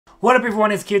What up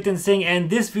everyone, it's Kirtan Singh,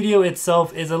 and this video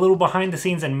itself is a little behind the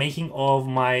scenes and making of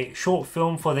my short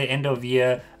film for the end of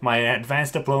year, my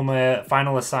advanced diploma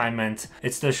final assignment.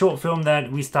 It's the short film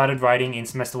that we started writing in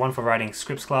semester 1 for writing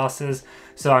scripts classes.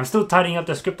 So I'm still tidying up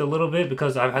the script a little bit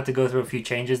because I've had to go through a few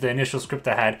changes. The initial script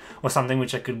I had was something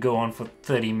which I could go on for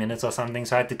 30 minutes or something,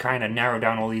 so I had to kind of narrow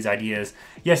down all these ideas.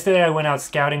 Yesterday I went out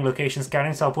scouting, location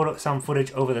scouting, so I'll put some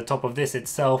footage over the top of this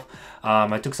itself.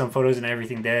 I took some photos and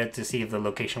everything there to see if the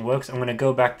location works. I'm going to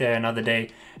go back there another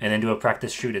day and then do a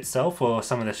practice shoot itself for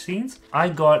some of the scenes. I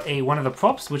got one of the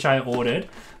props which I ordered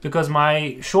because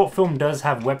my short film does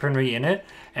have weaponry in it,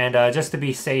 and just to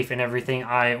be safe and everything,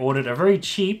 I ordered a very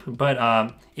cheap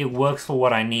but it works for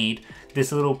what I need,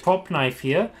 this little prop knife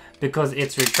here, because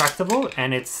it's retractable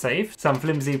and it's safe. Some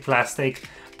flimsy plastic,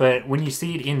 but when you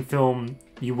see it in film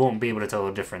you won't be able to tell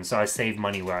the difference, so I save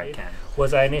money where I can.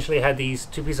 I initially had these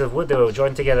two pieces of wood, they were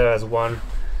joined together as one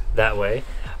that way,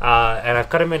 and I've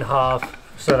cut them in half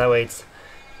so that way it's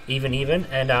even,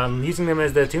 and I'm using them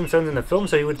as the tombstones in the film.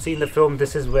 So you would see in the film,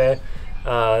 this is where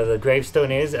the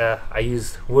gravestone is. I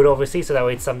use wood obviously, so that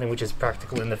way it's something which is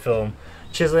practical in the film.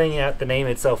 Chiseling out the name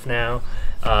itself now,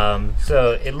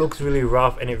 so it looks really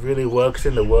rough and it really works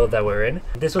in the world that we're in.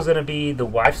 This was going to be the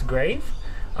wife's grave,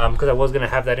 because I was going to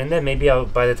have that in there. Maybe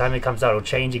by the time it comes out it'll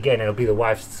change again, it'll be the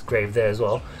wife's grave there as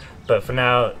well. But for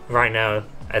now, right now,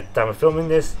 at the time of filming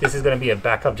this is going to be a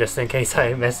backup just in case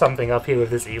I mess something up here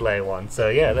with this Eli one. So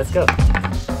yeah, let's go.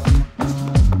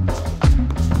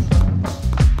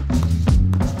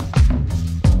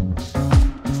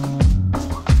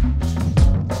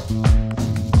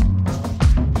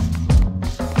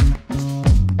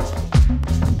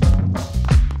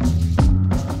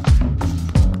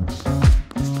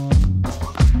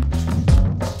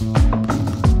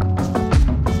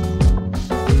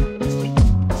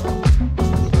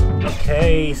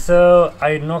 So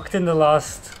I knocked in the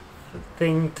last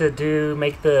thing to do,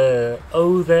 make the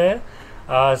O there,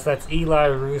 so that's Eli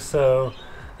Russo.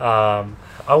 I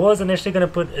was initially going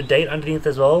to put a date underneath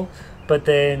as well, but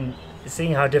then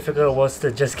seeing how difficult it was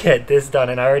to just get this done,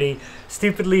 and I already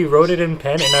stupidly wrote it in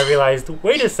pen, and I realized,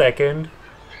 wait a second,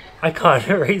 I can't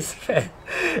erase the pen.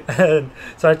 And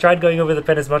so I tried going over the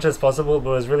pen as much as possible, but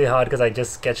it was really hard because I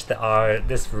just sketched the R.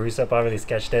 This Russo part really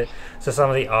sketched it, so some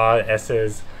of the R,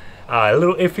 S's, a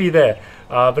little iffy there,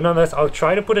 but nonetheless I'll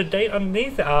try to put a date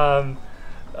underneath,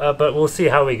 but we'll see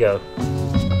how we go.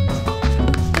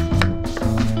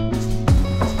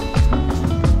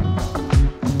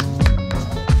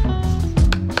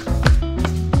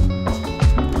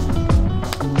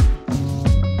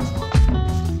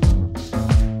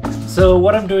 So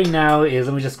what I'm doing now is,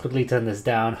 let me just quickly turn this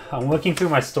down. I'm working through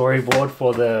my storyboard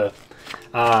for the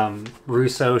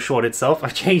Russo short itself. I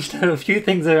changed a few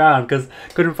things around because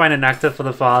couldn't find an actor for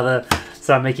the father,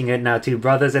 so I'm making it now two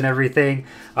brothers and everything.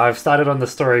 I've started on the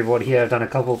storyboard here, I've done a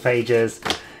couple pages,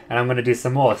 and I'm going to do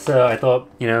some more. So I thought,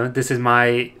 you know, this is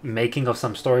my making of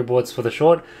some storyboards for the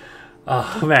short.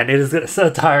 Oh man, it is so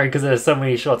tiring because there's so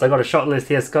many shots. I got a shot list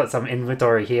here, it's got some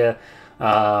inventory here,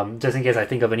 just in case I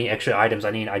think of any extra items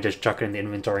I need, I just chuck it in the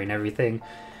inventory and everything.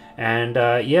 And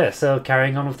yeah, so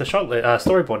carrying on with the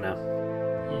storyboard now.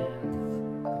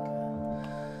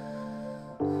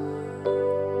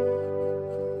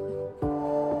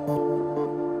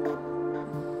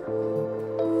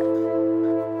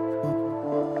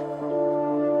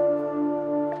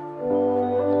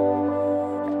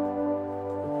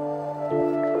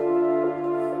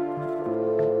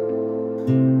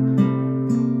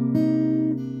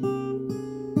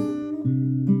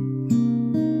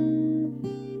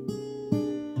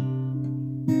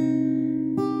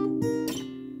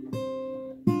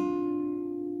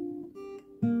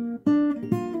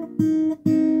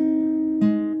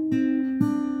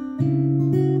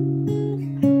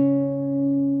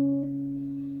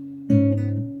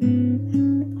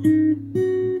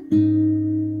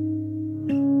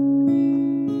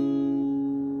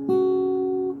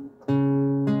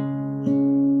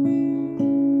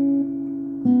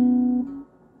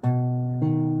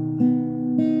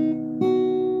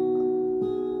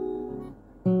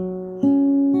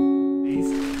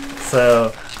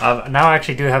 So now I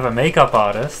actually do have a makeup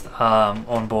artist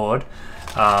on board.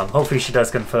 Hopefully she does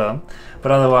confirm.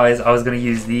 But otherwise I was going to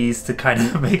use these to kind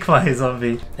of make my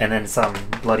zombie. And then some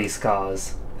bloody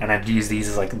scars. And I'd use these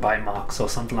as like bite marks or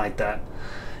something like that.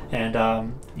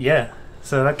 And yeah,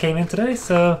 so that came in today.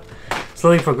 So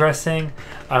slowly progressing.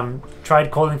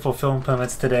 Tried calling for film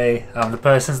permits today. The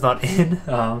person's not in.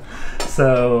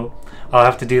 So I'll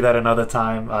have to do that another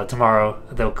time. Tomorrow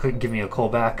they'll give me a call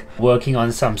back. Working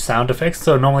on some sound effects.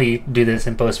 So normally you do this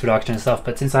in post-production and stuff,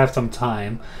 but since I have some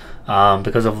time,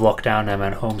 because of lockdown. I'm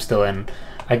at home still, and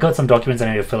I got some documents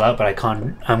I need to fill out, but I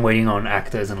can't. I'm waiting on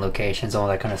actors and locations, all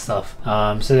that kind of stuff.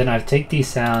 So then I take these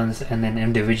sounds and then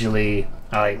individually,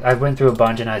 I went through a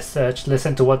bunch and I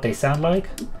listened to what they sound like.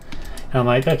 And I'm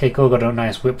like, okay, cool, got a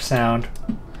nice whip sound,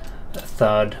 a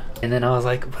thud, and then I was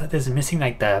like, but there's missing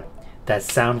like that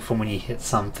sound from when you hit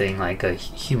something like a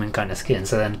human kind of skin.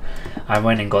 So then I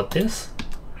went and got this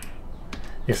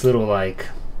little, like,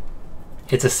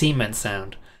 it's a cement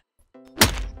sound.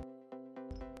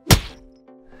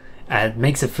 And it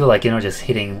makes it feel like you're not just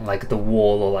hitting like the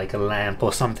wall or like a lamp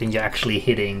or something, you're actually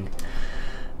hitting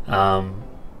a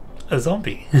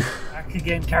zombie. Back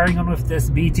again, carrying on with this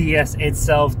BTS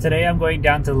itself. Today I'm going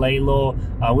down to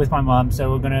Laylaw with my mom,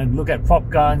 so we're going to look at prop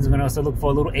guns. We're going to also look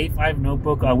for a little 8.5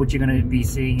 notebook, which you're going to be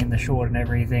seeing in the short and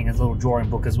everything. It's a little drawing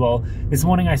book as well. This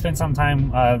morning I spent some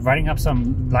time writing up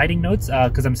some lighting notes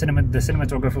because I'm the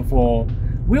cinematographer for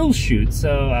Will's shoot.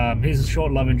 So his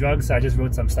short Love and Drugs, so I just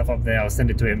wrote some stuff up there. I'll send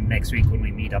it to him next week when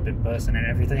we meet up in person and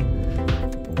everything.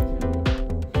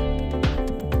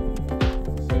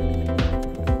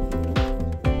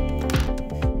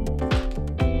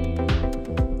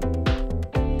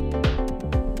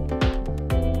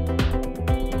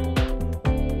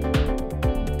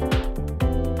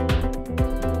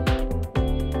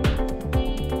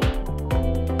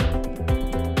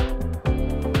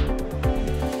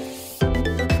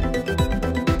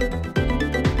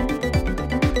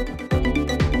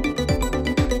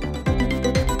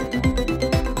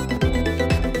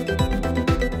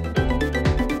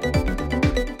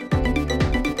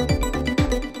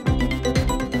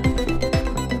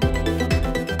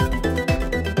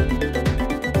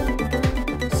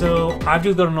 So I've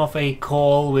just gotten off a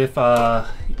call with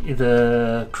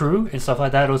the crew and stuff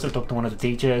like that. Also talked to one of the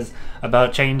teachers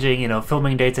about changing,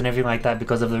 filming dates and everything like that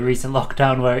because of the recent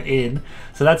lockdown we're in.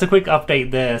 So that's a quick update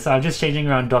there. So I'm just changing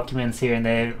around documents here and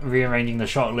there, rearranging the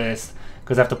shot list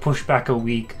because I have to push back a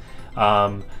week.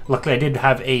 Luckily I did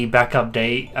have a backup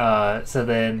date, so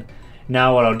then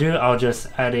now what I'll do, I'll just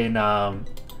add in, I'll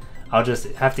just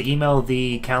have to email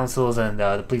the councils and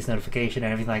the police notification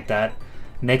and everything like that.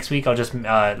 Next week I'll just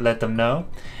let them know,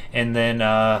 and then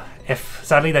if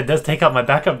sadly that does take up my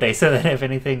backup day, so then if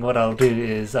anything, what I'll do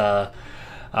is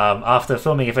after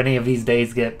filming, if any of these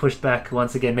days get pushed back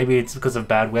once again, maybe it's because of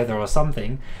bad weather or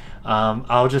something,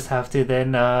 I'll just have to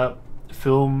then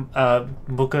film,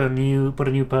 put a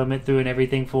new permit through and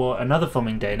everything for another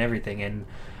filming day and everything, and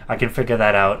I can figure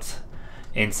that out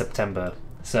in September.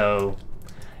 So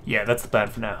yeah, that's the plan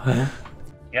for now.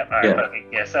 Yep, alright,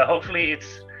 perfect. Yeah, so hopefully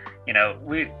it's,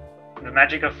 the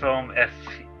magic of film, if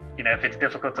it's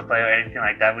difficult to play or anything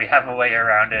like that, we have a way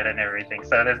around it and everything,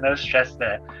 so there's no stress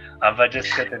there, but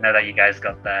just good to know that you guys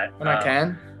got that. And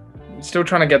I'm still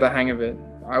trying to get the hang of it.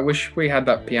 I wish we had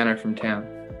that piano from town.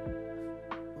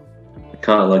 I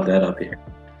can't lug that up here,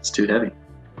 it's too heavy.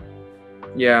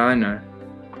 Yeah, I know.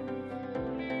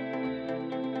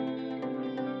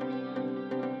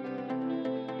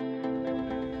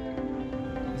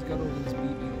 He's got all these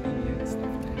BB and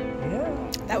stuff there. Yeah.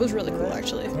 That was really cool,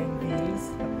 actually. 10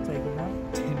 Bs, take them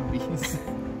out. 10 Bs.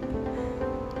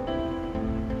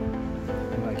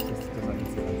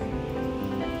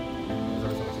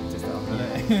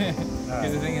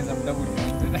 Because the thing is, I'm double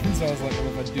jointed, and so I was like, well,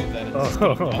 if I do that,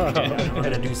 I'm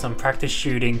gonna do some practice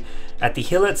shooting at the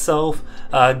hill itself,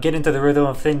 get into the rhythm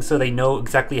of things so they know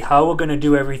exactly how we're gonna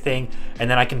do everything, and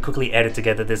then I can quickly edit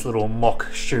together this little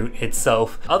mock shoot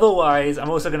itself. Otherwise, I'm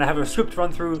also gonna have a script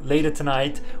run through later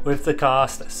tonight with the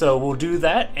cast, so we'll do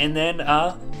that, and then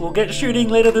we'll get shooting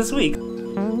later this week.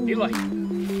 you like?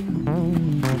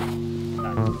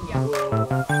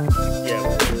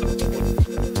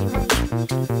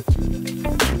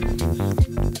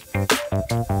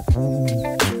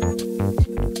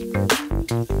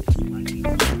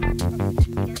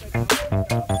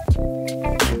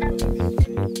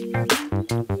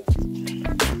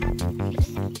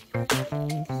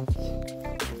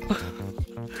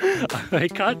 I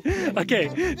can't. Okay,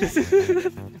 this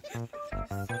is.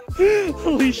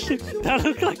 Holy shit! That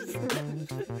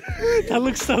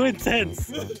looks so intense.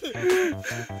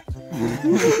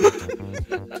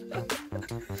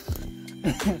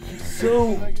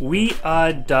 So we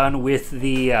are done with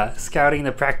the scouting,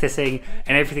 the practicing,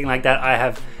 and everything like that. I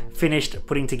have finished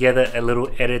putting together a little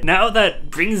edit. Now that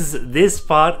brings this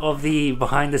part of the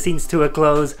behind the scenes to a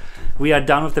close. We are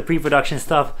done with the pre-production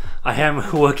stuff. I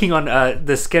am working on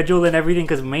the schedule and everything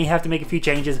because we may have to make a few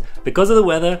changes because of the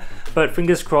weather, but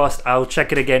fingers crossed. I'll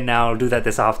check it again now. I'll do that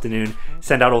this afternoon,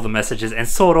 send out all the messages and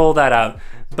sort all that out.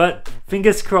 But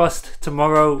fingers crossed,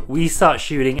 tomorrow we start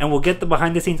shooting and we'll get the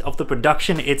behind the scenes of the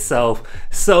production itself.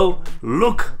 So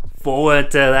look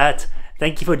forward to that.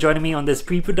 Thank you for joining me on this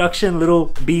pre-production little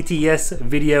BTS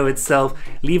video itself.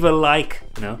 Leave a like,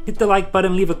 hit the like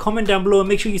button, leave a comment down below, and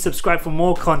make sure you subscribe for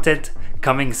more content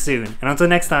coming soon. And until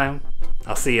next time,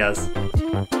 I'll see yas.